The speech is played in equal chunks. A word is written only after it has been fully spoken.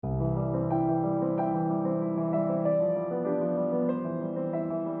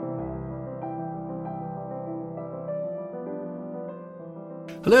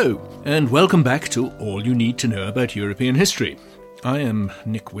Hello, and welcome back to All You Need to Know About European History. I am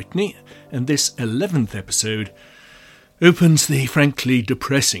Nick Whitney, and this 11th episode opens the frankly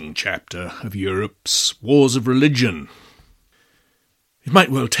depressing chapter of Europe's wars of religion. It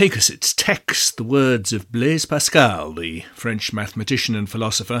might well take as its text the words of Blaise Pascal, the French mathematician and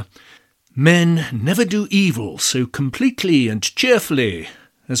philosopher: "Men never do evil so completely and cheerfully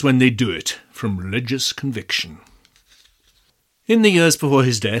as when they do it from religious conviction." In the years before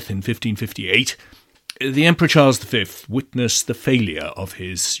his death in 1558, the Emperor Charles V witnessed the failure of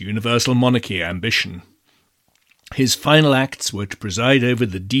his universal monarchy ambition. His final acts were to preside over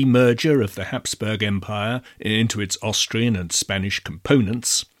the demerger of the Habsburg Empire into its Austrian and Spanish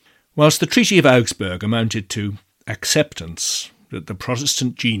components, whilst the Treaty of Augsburg amounted to acceptance that the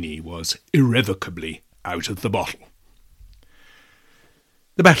Protestant genie was irrevocably out of the bottle.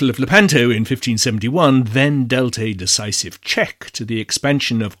 The Battle of Lepanto in 1571 then dealt a decisive check to the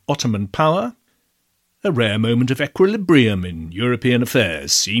expansion of Ottoman power. A rare moment of equilibrium in European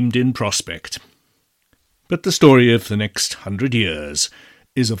affairs seemed in prospect. But the story of the next 100 years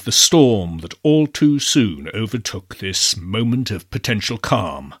is of the storm that all too soon overtook this moment of potential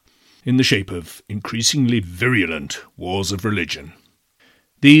calm, in the shape of increasingly virulent wars of religion.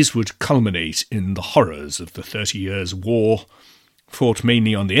 These would culminate in the horrors of the 30 Years' War, fought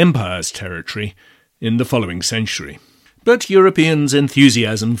mainly on the Empire's territory, in the following century. But Europeans'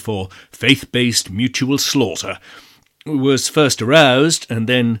 enthusiasm for faith-based mutual slaughter was first aroused and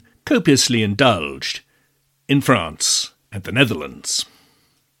then copiously indulged in France and the Netherlands.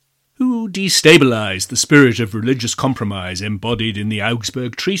 Who destabilised the spirit of religious compromise embodied in the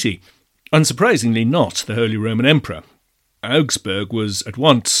Augsburg Treaty? Unsurprisingly not the Holy Roman Emperor. Augsburg was at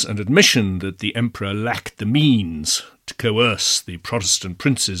once an admission that the emperor lacked the means to coerce the Protestant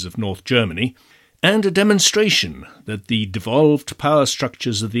princes of North Germany, and a demonstration that the devolved power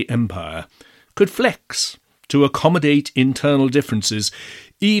structures of the empire could flex to accommodate internal differences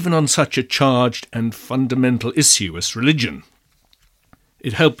even on such a charged and fundamental issue as religion.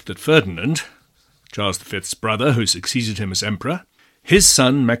 It helped that Ferdinand, Charles V's brother who succeeded him as emperor, his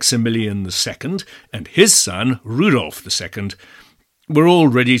son Maximilian II, and his son Rudolf II were all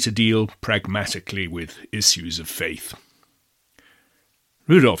ready to deal pragmatically with issues of faith.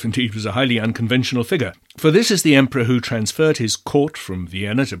 Rudolf indeed was a highly unconventional figure, for this is the emperor who transferred his court from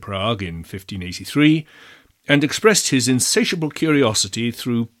Vienna to Prague in 1583 and expressed his insatiable curiosity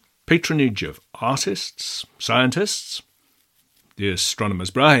through patronage of artists, scientists. The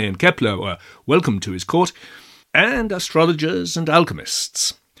astronomers Brahe and Kepler were welcome to his court, and astrologers and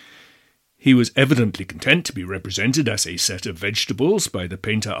alchemists. He was evidently content to be represented as a set of vegetables by the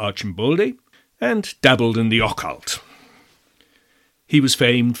painter Arcimboldi, and dabbled in the occult. He was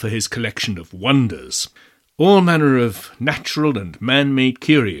famed for his collection of wonders, all manner of natural and man-made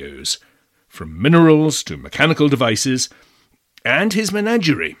curios, from minerals to mechanical devices, and his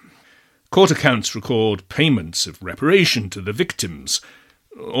menagerie. Court accounts record payments of reparation to the victims,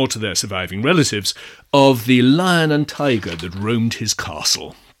 or to their surviving relatives, of the lion and tiger that roamed his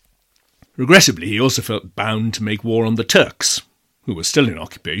castle. Regrettably, he also felt bound to make war on the Turks, who were still in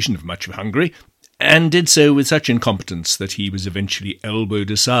occupation of much of Hungary, and did so with such incompetence that he was eventually elbowed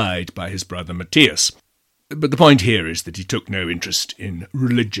aside by his brother Matthias. But the point here is that he took no interest in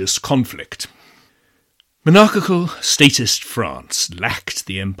religious conflict. Monarchical statist France lacked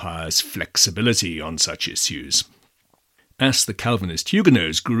the empire's flexibility on such issues. As the Calvinist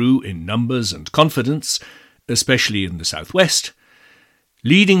Huguenots grew in numbers and confidence, especially in the southwest,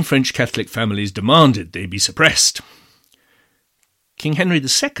 leading French Catholic families demanded they be suppressed. King Henry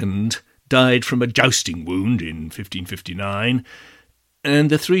II died from a jousting wound in 1559,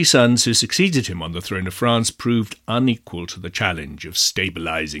 and the three sons who succeeded him on the throne of France proved unequal to the challenge of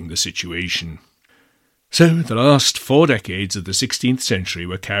stabilising the situation. So the last 4 decades of the 16th century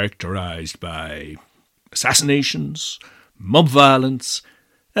were characterised by assassinations, mob violence,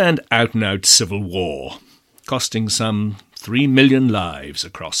 and out-and-out civil war, costing some 3 million lives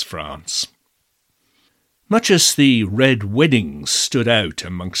across France. Much as the Red Weddings stood out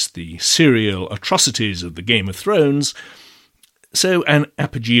amongst the serial atrocities of the Game of Thrones, so an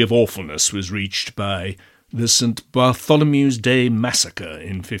apogee of awfulness was reached by the St. Bartholomew's Day massacre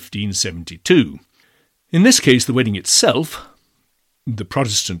in 1572. In this case, the wedding itself, the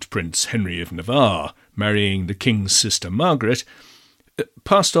Protestant Prince Henry of Navarre marrying the king's sister Margaret,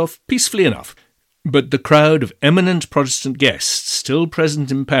 passed off peacefully enough, but the crowd of eminent Protestant guests still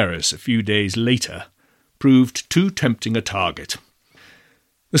present in Paris a few days later proved too tempting a target.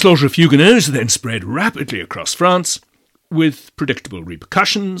 The slaughter of Huguenots then spread rapidly across France, with predictable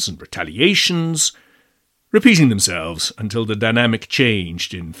repercussions and retaliations, repeating themselves until the dynamic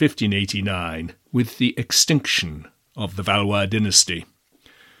changed in 1589 with the extinction of the Valois dynasty,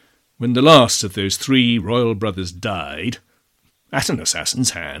 when the last of those three royal brothers died, at an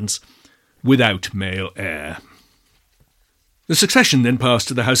assassin's hands, without male heir. The succession then passed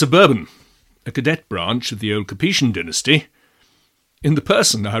to the House of Bourbon, a cadet branch of the old Capetian dynasty, in the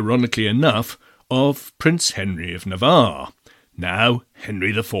person, ironically enough, of Prince Henry of Navarre, now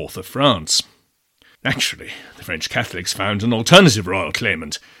Henry IV of France. Actually, the French Catholics found an alternative royal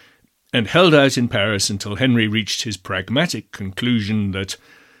claimant, and held out in Paris until Henry reached his pragmatic conclusion that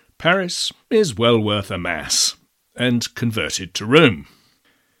Paris is well worth a mass, and converted to Rome.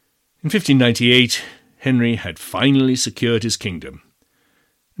 In 1598, Henry had finally secured his kingdom,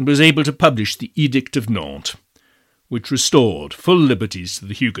 and was able to publish the Edict of Nantes, which restored full liberties to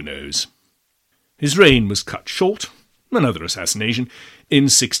the Huguenots. His reign was cut short, another assassination, in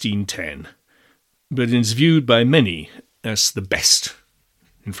 1610, but is viewed by many as the best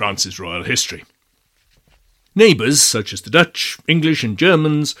in France's royal history. Neighbours such as the Dutch, English and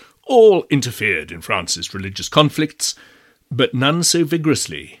Germans all interfered in France's religious conflicts, but none so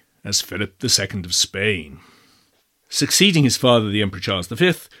vigorously as Philip II of Spain. Succeeding his father, the Emperor Charles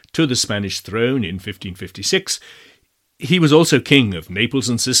V, to the Spanish throne in 1556, he was also King of Naples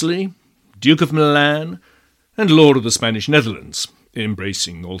and Sicily, Duke of Milan, and Lord of the Spanish Netherlands,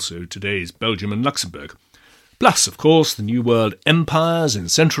 embracing also today's Belgium and Luxembourg, plus, of course, the New World empires in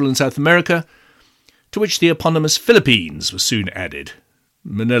Central and South America, to which the eponymous Philippines was soon added.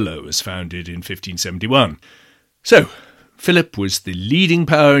 Manila was founded in 1571. So, Philip was the leading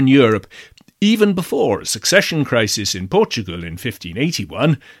power in Europe even before a succession crisis in Portugal in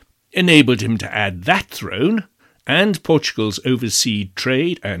 1581 enabled him to add that throne and Portugal's overseas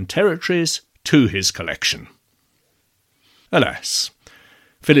trade and territories to his collection. Alas,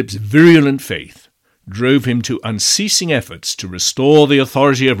 Philip's virulent faith drove him to unceasing efforts to restore the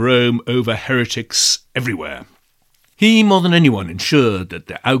authority of Rome over heretics everywhere. He, more than anyone, ensured that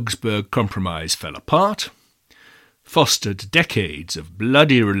the Augsburg Compromise fell apart, fostered decades of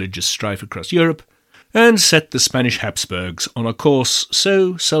bloody religious strife across Europe, and set the Spanish Habsburgs on a course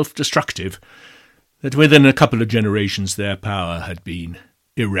so self-destructive that within a couple of generations their power had been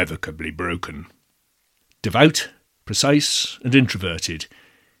irrevocably broken. Devout, precise, and introverted,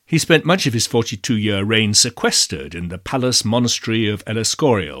 he spent much of his 42-year reign sequestered in the palace monastery of El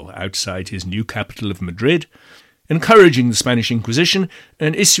Escorial outside his new capital of Madrid, encouraging the Spanish Inquisition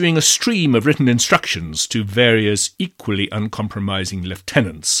and issuing a stream of written instructions to various equally uncompromising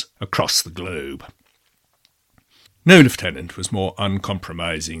lieutenants across the globe. No lieutenant was more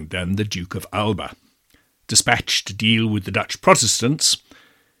uncompromising than the Duke of Alba, dispatched to deal with the Dutch Protestants,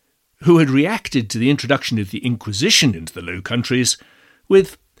 who had reacted to the introduction of the Inquisition into the Low Countries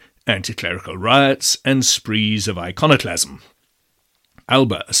with anti-clerical riots and sprees of iconoclasm.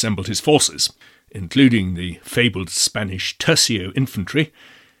 Alba assembled his forces, including the fabled Spanish Tercio infantry,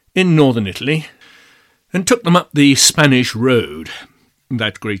 in northern Italy, and took them up the Spanish Road,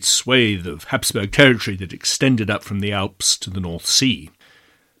 that great swathe of Habsburg territory that extended up from the Alps to the North Sea.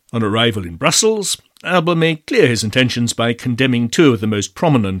 On arrival in Brussels, Alba made clear his intentions by condemning two of the most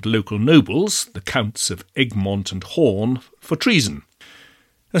prominent local nobles, the Counts of Egmont and Horn, for treason.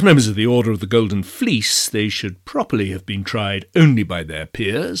 As members of the Order of the Golden Fleece, they should properly have been tried only by their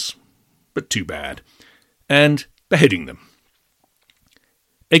peers, but too bad, and beheading them.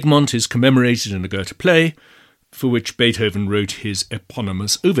 Egmont is commemorated in a Goethe play, for which Beethoven wrote his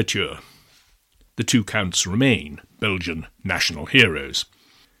eponymous overture. The two counts remain Belgian national heroes.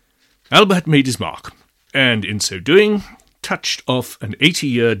 Alba had made his mark, and in so doing, touched off an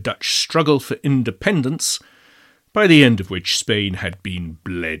 80-year Dutch struggle for independence, by the end of which Spain had been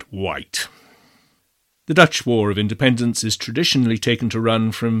bled white. The Dutch War of Independence is traditionally taken to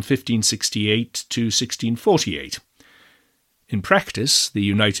run from 1568 to 1648. In practice, the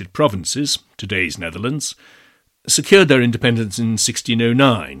United Provinces, today's Netherlands, secured their independence in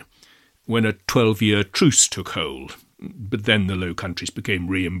 1609, when a 12-year truce took hold, but then the Low Countries became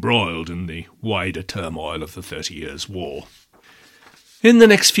re-embroiled in the wider turmoil of the 30 Years' War. In the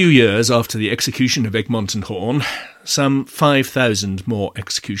next few years after the execution of Egmont and Horn, some 5,000 more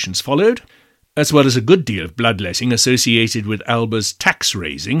executions followed, as well as a good deal of bloodletting associated with Alba's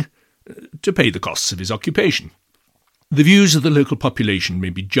tax-raising to pay the costs of his occupation. The views of the local population may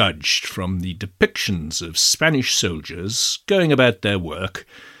be judged from the depictions of Spanish soldiers going about their work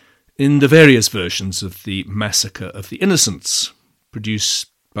in the various versions of the Massacre of the Innocents, produced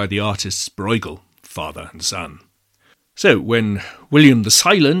by the artists Bruegel, father and son. So, when William the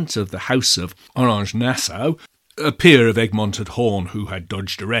Silent of the House of Orange-Nassau, a peer of Egmont and Horn who had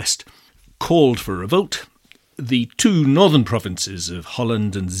dodged arrest, called for revolt, the two northern provinces of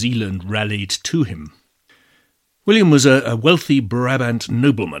Holland and Zeeland rallied to him. William was a wealthy Brabant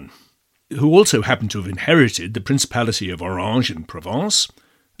nobleman, who also happened to have inherited the Principality of Orange in Provence,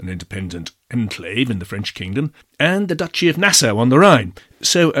 an independent enclave in the French kingdom, and the Duchy of Nassau on the Rhine.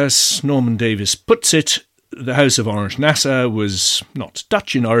 So, as Norman Davies puts it, the House of Orange-Nassau was not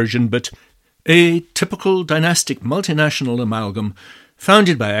Dutch in origin, but a typical dynastic multinational amalgam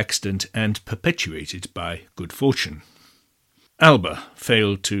founded by accident and perpetuated by good fortune. Alba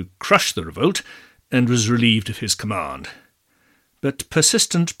failed to crush the revolt and was relieved of his command. But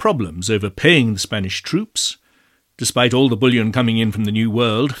persistent problems over paying the Spanish troops, despite all the bullion coming in from the New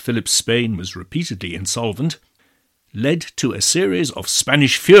World, Philip's Spain was repeatedly insolvent, led to a series of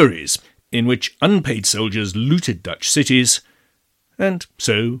Spanish furies in which unpaid soldiers looted Dutch cities and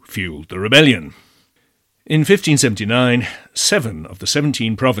so fueled the rebellion. In 1579, 7 of the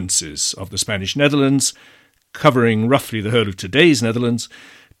 17 provinces of the Spanish Netherlands, covering roughly the whole of today's Netherlands,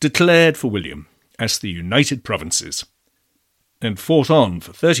 declared for William as the United Provinces, and fought on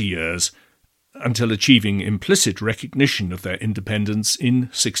for 30 years until achieving implicit recognition of their independence in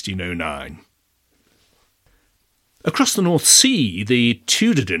 1609. Across the North Sea, the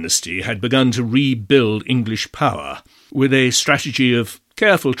Tudor dynasty had begun to rebuild English power with a strategy of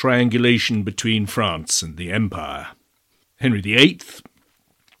careful triangulation between France and the Empire. Henry VIII,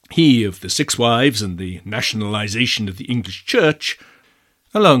 he of the 6 wives and the nationalisation of the English Church,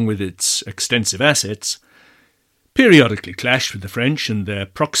 along with its extensive assets, periodically clashed with the French and their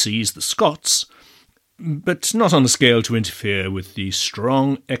proxies, the Scots, but not on a scale to interfere with the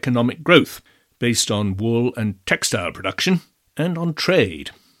strong economic growth based on wool and textile production and on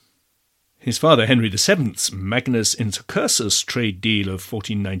trade. His father Henry VII's Magnus Intercursus trade deal of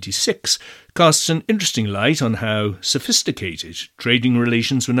 1496 casts an interesting light on how sophisticated trading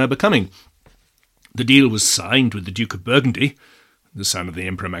relations were now becoming. The deal was signed with the Duke of Burgundy, the son of the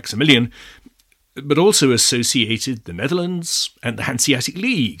Emperor Maximilian, but also associated the Netherlands and the Hanseatic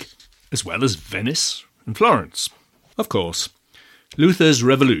League, as well as Venice and Florence. Of course, Luther's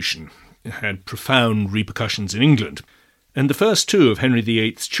revolution had profound repercussions in England, and the first 2 of Henry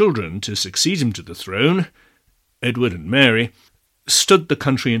VIII's children to succeed him to the throne, Edward and Mary, stood the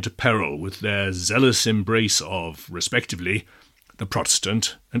country into peril with their zealous embrace of, respectively, the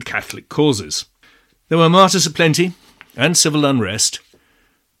Protestant and Catholic causes. There were martyrs aplenty, and civil unrest,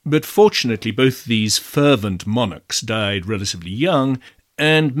 but fortunately both these fervent monarchs died relatively young,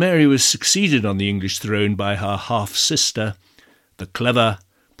 and Mary was succeeded on the English throne by her half-sister, the clever,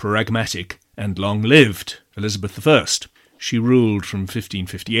 pragmatic, and long-lived Elizabeth I. She ruled from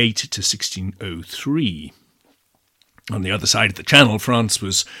 1558 to 1603. On the other side of the Channel, France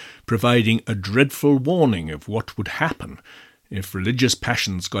was providing a dreadful warning of what would happen if religious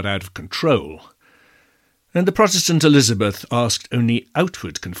passions got out of control, and the Protestant Elizabeth asked only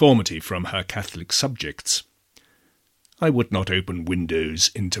outward conformity from her Catholic subjects. I would not open windows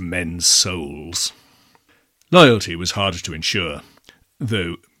into men's souls. Loyalty was harder to ensure.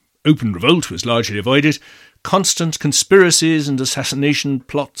 Though open revolt was largely avoided, constant conspiracies and assassination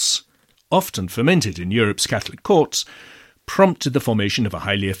plots, often fermented in Europe's Catholic courts, prompted the formation of a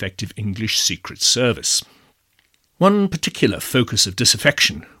highly effective English secret service. One particular focus of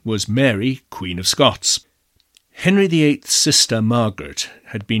disaffection was Mary, Queen of Scots. Henry VIII's sister Margaret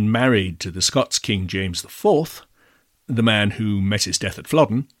had been married to the Scots King James IV, the man who met his death at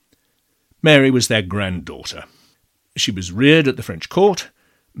Flodden. Mary was their granddaughter. She was reared at the French court,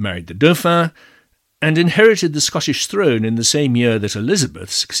 married the Dauphin, and inherited the Scottish throne in the same year that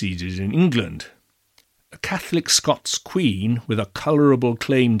Elizabeth succeeded in England. A Catholic Scots queen with a colourable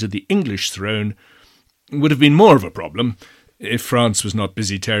claim to the English throne would have been more of a problem if France was not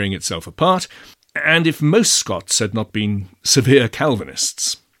busy tearing itself apart, and if most Scots had not been severe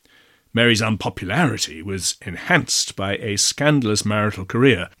Calvinists. Mary's unpopularity was enhanced by a scandalous marital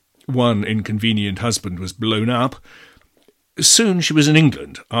career. One inconvenient husband was blown up. Soon she was in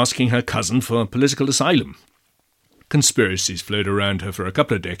England, asking her cousin for political asylum. Conspiracies flowed around her for a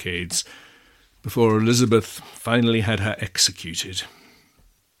couple of decades, before Elizabeth finally had her executed.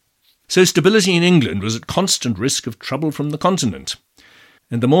 So stability in England was at constant risk of trouble from the continent,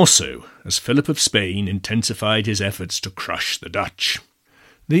 and the more so as Philip of Spain intensified his efforts to crush the Dutch.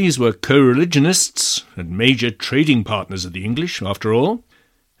 These were co-religionists and major trading partners of the English, after all,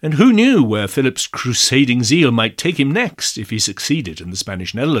 and who knew where Philip's crusading zeal might take him next if he succeeded in the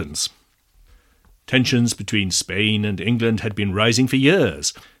Spanish Netherlands? Tensions between Spain and England had been rising for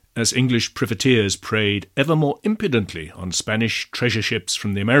years, as English privateers preyed ever more impudently on Spanish treasure ships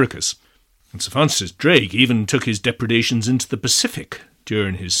from the Americas, and Sir Francis Drake even took his depredations into the Pacific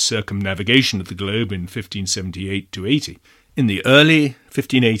during his circumnavigation of the globe in 1578-80. In the early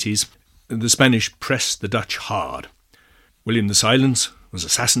 1580s, the Spanish pressed the Dutch hard. William the Silent was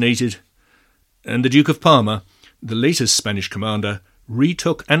assassinated, and the Duke of Parma, the latest Spanish commander,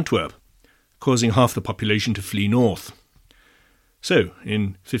 retook Antwerp, causing half the population to flee north. So,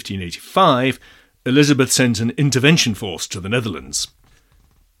 in 1585, Elizabeth sent an intervention force to the Netherlands.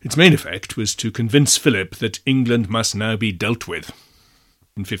 Its main effect was to convince Philip that England must now be dealt with.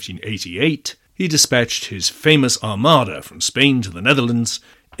 In 1588, he dispatched his famous armada from Spain to the Netherlands,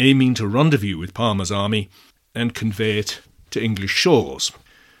 aiming to rendezvous with Parma's army and convey it to English shores.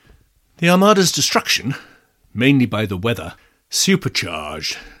 The armada's destruction, mainly by the weather,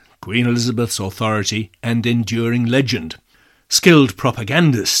 supercharged Queen Elizabeth's authority and enduring legend. Skilled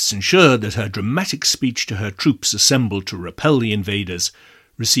propagandists ensured that her dramatic speech to her troops assembled to repel the invaders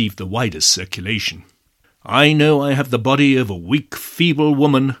received the widest circulation. "I know I have the body of a weak, feeble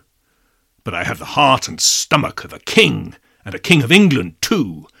woman, but I have the heart and stomach of a king, and a king of England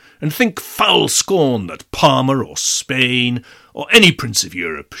too, and think foul scorn that Parma or Spain or any prince of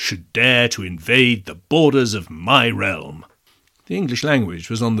Europe should dare to invade the borders of my realm." The English language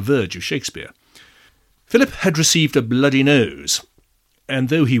was on the verge of Shakespeare. Philip had received a bloody nose, and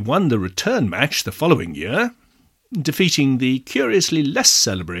though he won the return match the following year, defeating the curiously less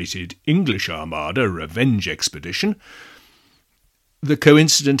celebrated English Armada Revenge Expedition, the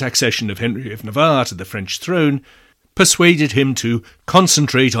coincident accession of Henry of Navarre to the French throne persuaded him to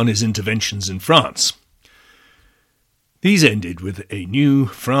concentrate on his interventions in France. These ended with a new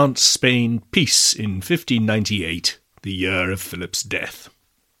France-Spain peace in 1598, the year of Philip's death.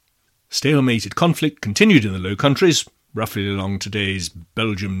 Stalemated conflict continued in the Low Countries, roughly along today's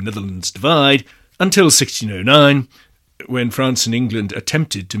Belgium-Netherlands divide, until 1609, when France and England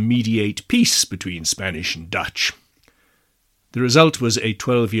attempted to mediate peace between Spanish and Dutch. The result was a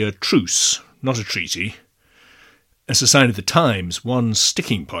 12-year truce, not a treaty. As a sign of the times, one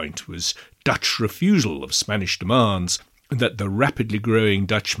sticking point was Dutch refusal of Spanish demands that the rapidly growing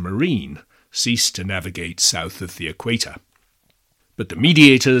Dutch marine cease to navigate south of the equator. But the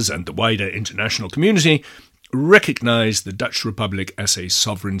mediators and the wider international community recognised the Dutch Republic as a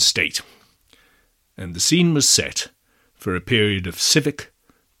sovereign state, and the scene was set for a period of civic,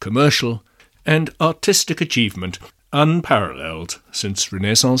 commercial, and artistic achievement unparalleled since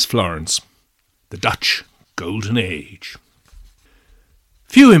Renaissance Florence, the Dutch Golden Age.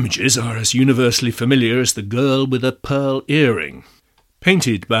 Few images are as universally familiar as the girl with a pearl earring,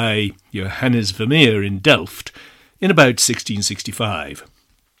 painted by Johannes Vermeer in Delft in about 1665.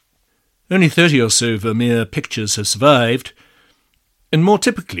 Only 30 or so Vermeer pictures have survived, and more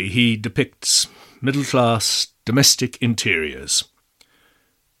typically he depicts middle-class domestic interiors,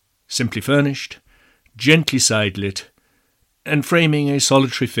 simply furnished, gently side-lit, and framing a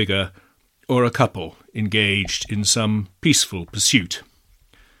solitary figure or a couple engaged in some peaceful pursuit.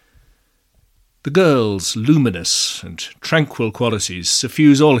 The girl's luminous and tranquil qualities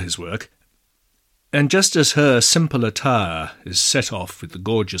suffuse all his work, and just as her simple attire is set off with the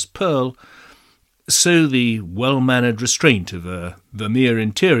gorgeous pearl, so the well-mannered restraint of a Vermeer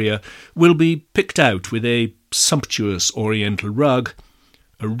interior will be picked out with a sumptuous oriental rug,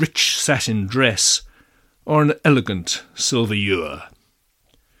 a rich satin dress, or an elegant silver ewer.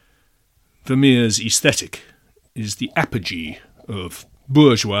 Vermeer's aesthetic is the apogee of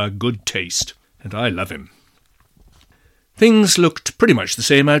bourgeois good taste, and I love him. Things looked pretty much the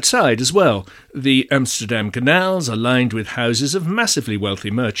same outside as well. The Amsterdam canals are lined with houses of massively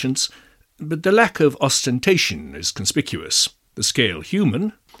wealthy merchants, but the lack of ostentation is conspicuous. The scale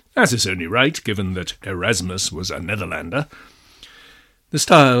human, as is only right given that Erasmus was a Netherlander. The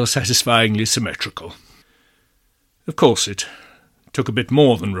style satisfyingly symmetrical. Of course, it took a bit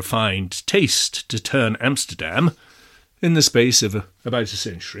more than refined taste to turn Amsterdam, in the space of about a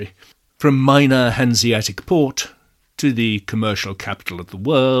century, from minor Hanseatic port to the commercial capital of the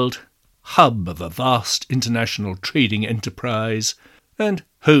world, hub of a vast international trading enterprise, and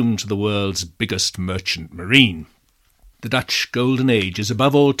home to the world's biggest merchant marine. The Dutch Golden Age is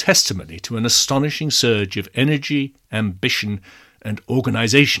above all testimony to an astonishing surge of energy, ambition, and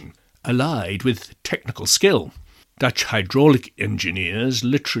organisation, allied with technical skill. Dutch hydraulic engineers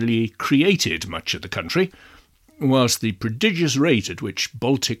literally created much of the country, whilst the prodigious rate at which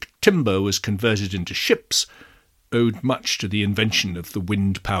Baltic timber was converted into ships owed much to the invention of the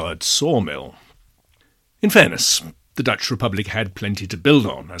wind-powered sawmill. In fairness, the Dutch Republic had plenty to build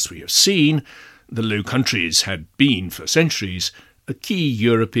on. As we have seen, the Low Countries had been, for centuries, a key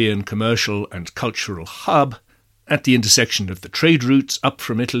European commercial and cultural hub at the intersection of the trade routes up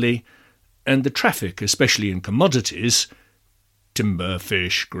from Italy and the traffic, especially in commodities, timber,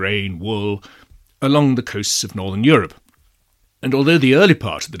 fish, grain, wool, along the coasts of northern Europe. And although the early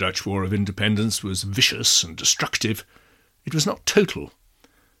part of the Dutch War of Independence was vicious and destructive, it was not total.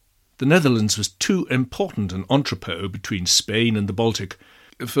 The Netherlands was too important an entrepot between Spain and the Baltic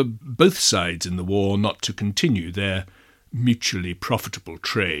for both sides in the war not to continue their mutually profitable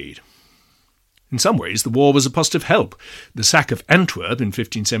trade. In some ways, the war was a positive help. The sack of Antwerp in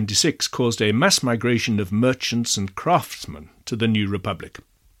 1576 caused a mass migration of merchants and craftsmen to the new republic.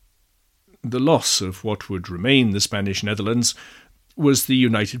 The loss of what would remain the Spanish Netherlands was the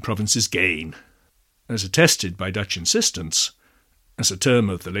United Provinces' gain, as attested by Dutch insistence, as a term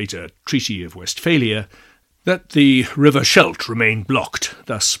of the later Treaty of Westphalia, that the River Scheldt remained blocked,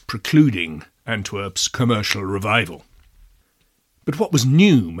 thus precluding Antwerp's commercial revival. But what was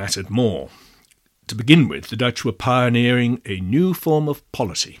new mattered more. To begin with, the Dutch were pioneering a new form of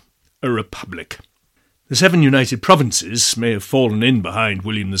polity, a republic. The 7 United Provinces may have fallen in behind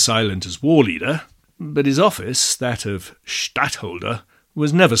William the Silent as war leader, but his office, that of stadtholder,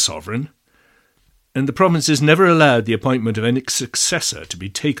 was never sovereign, and the provinces never allowed the appointment of any successor to be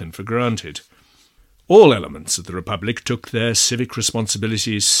taken for granted. All elements of the republic took their civic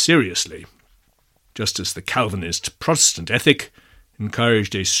responsibilities seriously, just as the Calvinist Protestant ethic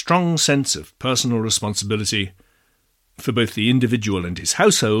encouraged a strong sense of personal responsibility for both the individual and his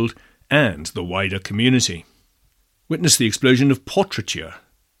household and the wider community. Witness the explosion of portraiture,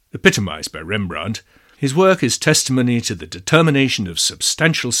 epitomised by Rembrandt. His work is testimony to the determination of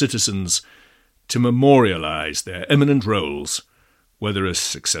substantial citizens to memorialise their eminent roles, whether as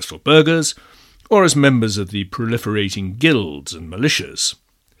successful burghers or as members of the proliferating guilds and militias.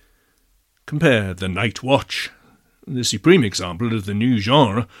 Compare The Night Watch, the supreme example of the new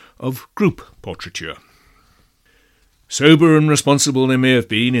genre of group portraiture. Sober and responsible they may have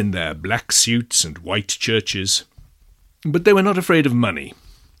been in their black suits and white churches, but they were not afraid of money.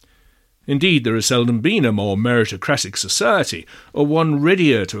 Indeed, there has seldom been a more meritocratic society, or one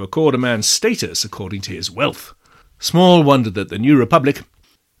readier to accord a man status according to his wealth. Small wonder that the new republic,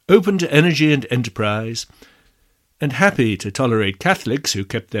 open to energy and enterprise, and happy to tolerate Catholics who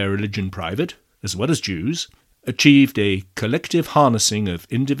kept their religion private, as well as Jews, achieved a collective harnessing of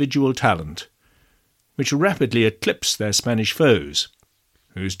individual talent, which rapidly eclipsed their Spanish foes,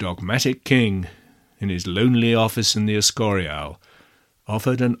 whose dogmatic king, in his lonely office in the Escorial,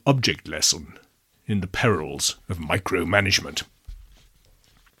 offered an object lesson in the perils of micromanagement.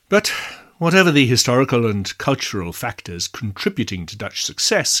 But whatever the historical and cultural factors contributing to Dutch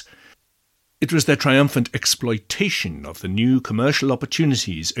success, it was their triumphant exploitation of the new commercial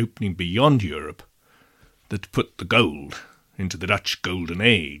opportunities opening beyond Europe that put the gold into the Dutch Golden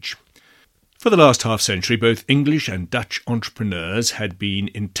Age. For the last half-century, both English and Dutch entrepreneurs had been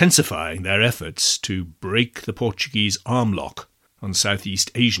intensifying their efforts to break the Portuguese arm lock on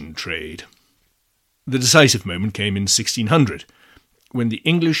Southeast Asian trade. The decisive moment came in 1600, when the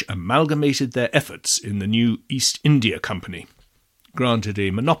English amalgamated their efforts in the new East India Company, granted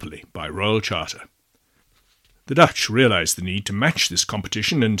a monopoly by royal charter. The Dutch realised the need to match this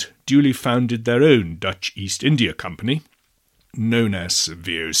competition and duly founded their own Dutch East India Company, known as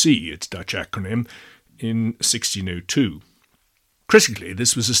VOC, its Dutch acronym, in 1602. Critically,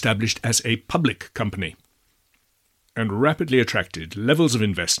 this was established as a public company and rapidly attracted levels of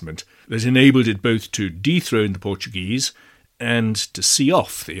investment that enabled it both to dethrone the Portuguese and to see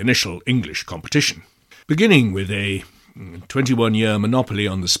off the initial English competition. Beginning with a 21-year monopoly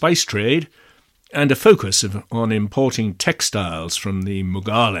on the spice trade and a focus on importing textiles from the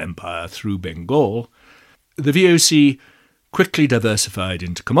Mughal Empire through Bengal, the VOC quickly diversified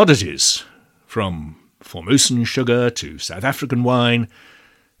into commodities, from Formosan sugar to South African wine,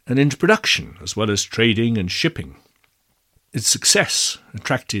 and into production as well as trading and shipping. Its success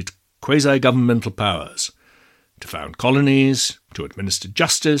attracted quasi-governmental powers to found colonies, to administer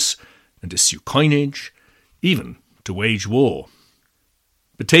justice and issue coinage, even to wage war.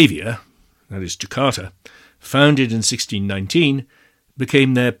 Batavia, that is Jakarta, founded in 1619,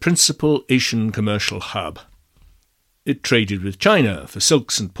 became their principal Asian commercial hub. It traded with China for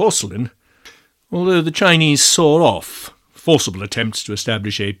silks and porcelain, although the Chinese saw off forcible attempts to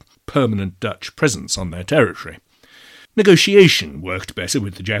establish a permanent Dutch presence on their territory. Negotiation worked better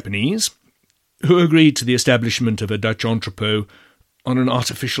with the Japanese, who agreed to the establishment of a Dutch entrepot on an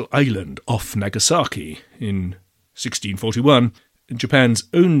artificial island off Nagasaki in 1641, Japan's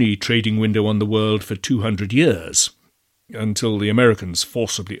only trading window on the world for 200 years, until the Americans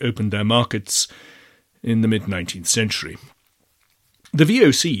forcibly opened their markets in the mid-19th century. The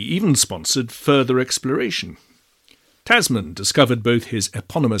VOC even sponsored further exploration. Tasman discovered both his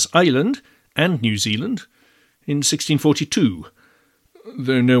eponymous island and New Zealand in 1642,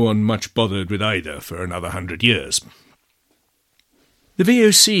 though no one much bothered with either for another 100 years. The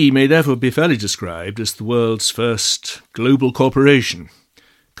VOC may therefore be fairly described as the world's first global corporation,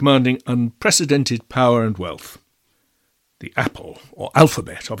 commanding unprecedented power and wealth, the Apple or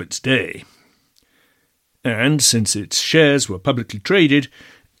alphabet of its day. And since its shares were publicly traded,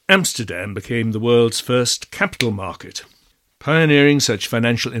 Amsterdam became the world's first capital market, pioneering such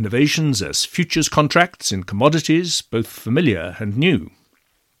financial innovations as futures contracts in commodities, both familiar and new.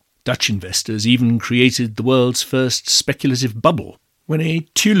 Dutch investors even created the world's first speculative bubble, when a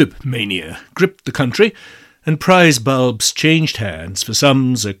tulip mania gripped the country and prize bulbs changed hands for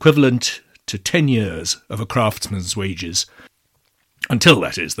sums equivalent to 10 years of a craftsman's wages, until,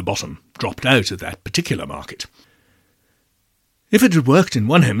 that is, the bottom dropped out of that particular market. If it had worked in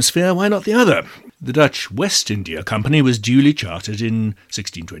one hemisphere, why not the other? The Dutch West India Company was duly chartered in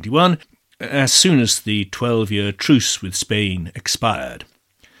 1621, as soon as the 12-year truce with Spain expired.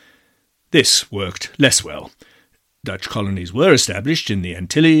 This worked less well. Dutch colonies were established in the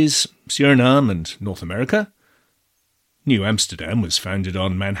Antilles, Suriname and North America. New Amsterdam was founded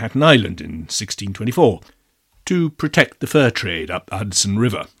on Manhattan Island in 1624 to protect the fur trade up the Hudson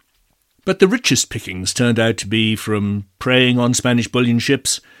River. But the richest pickings turned out to be from preying on Spanish bullion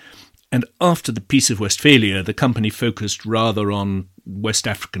ships, and after the Peace of Westphalia the company focused rather on West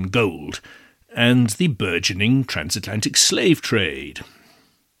African gold and the burgeoning transatlantic slave trade.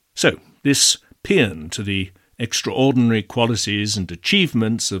 So this paean to the extraordinary qualities and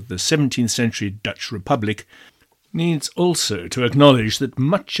achievements of the 17th century Dutch Republic needs also to acknowledge that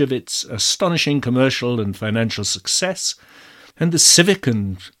much of its astonishing commercial and financial success and the civic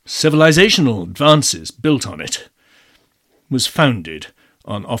and civilizational advances built on it was founded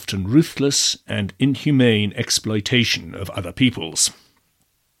on often ruthless and inhumane exploitation of other peoples.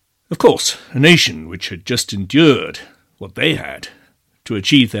 Of course, a nation which had just endured what they had to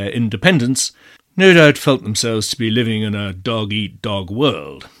achieve their independence no doubt felt themselves to be living in a dog-eat-dog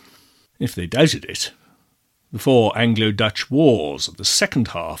world. If they doubted it, the 4 Anglo-Dutch wars of the second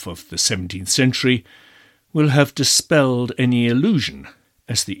half of the 17th century will have dispelled any illusion,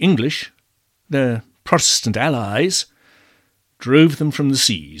 as the English, their Protestant allies, drove them from the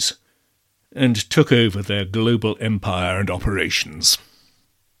seas and took over their global empire and operations.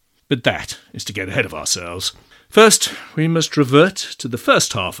 But that is to get ahead of ourselves. First, we must revert to the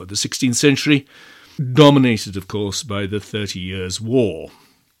first half of the 16th century, dominated, of course, by the 30 Years' War.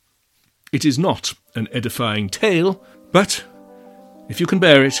 It is not an edifying tale, but, if you can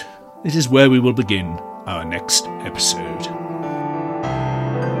bear it, it is where we will begin our next episode.